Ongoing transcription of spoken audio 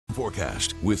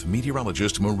Forecast with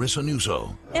meteorologist Marissa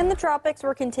Nuzzo. In the tropics,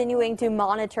 we're continuing to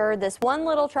monitor this one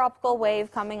little tropical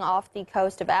wave coming off the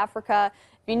coast of Africa.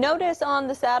 If you notice on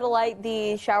the satellite,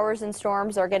 the showers and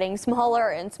storms are getting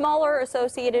smaller and smaller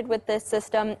associated with this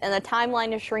system, and the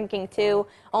timeline is shrinking too.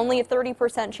 Only a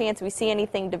 30% chance we see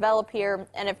anything develop here,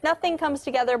 and if nothing comes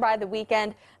together by the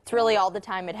weekend, it's really all the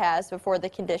time it has before the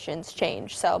conditions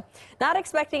change. So not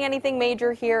expecting anything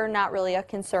major here, not really a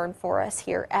concern for us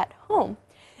here at home.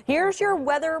 Here's your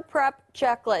weather prep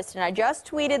checklist, and I just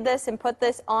tweeted this and put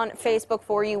this on Facebook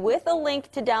for you with a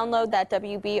link to download that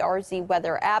WBRZ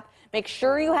weather app. Make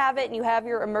sure you have it and you have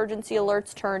your emergency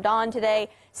alerts turned on today.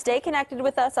 Stay connected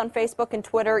with us on Facebook and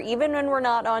Twitter, even when we're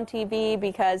not on TV,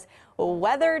 because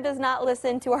weather does not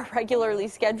listen to our regularly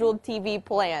scheduled TV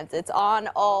plans. It's on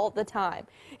all the time.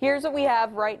 Here's what we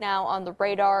have right now on the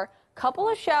radar. Couple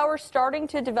of showers starting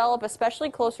to develop, especially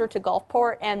closer to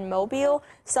Gulfport and Mobile.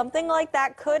 Something like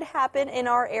that could happen in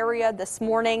our area this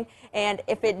morning, and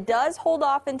if it does hold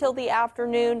off until the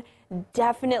afternoon,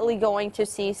 definitely going to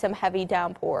see some heavy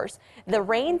downpours. The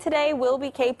rain today will be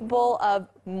capable of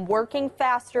working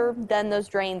faster than those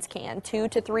drains can. 2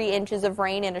 to 3 inches of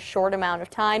rain in a short amount of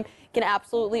time can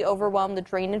absolutely overwhelm the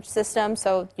drainage system,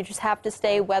 so you just have to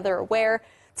stay weather aware.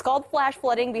 It's called flash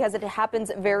flooding because it happens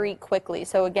very quickly.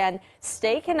 So again,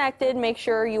 stay connected. Make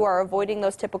sure you are avoiding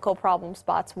those typical problem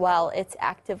spots while it's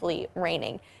actively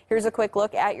raining. Here's a quick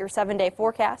look at your 7-day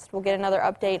forecast. We'll get another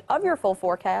update of your full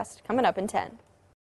forecast coming up in 10.